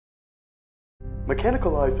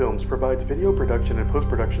Mechanical Eye Films provides video production and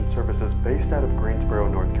post-production services based out of Greensboro,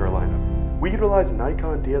 North Carolina. We utilize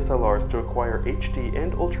Nikon DSLRs to acquire HD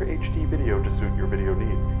and Ultra HD video to suit your video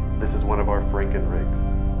needs. This is one of our Franken rigs.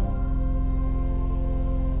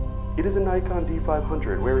 It is a Nikon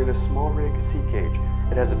D500 wearing a SmallRig C-cage.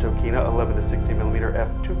 It has a Tokina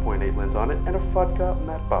 11-60mm f2.8 lens on it and a Fotga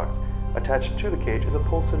matte box. Attached to the cage is a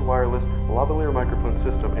Polsen wireless lavalier microphone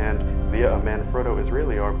system and, via a Manfrotto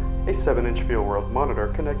Israeli arm, a 7-inch FeelWorld monitor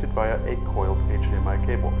connected via a coiled HDMI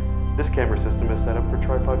cable. This camera system is set up for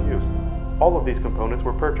tripod use. All of these components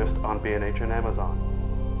were purchased on B&H and Amazon.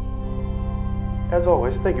 As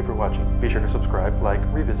always, thank you for watching. Be sure to subscribe, like,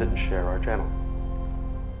 revisit, and share our channel.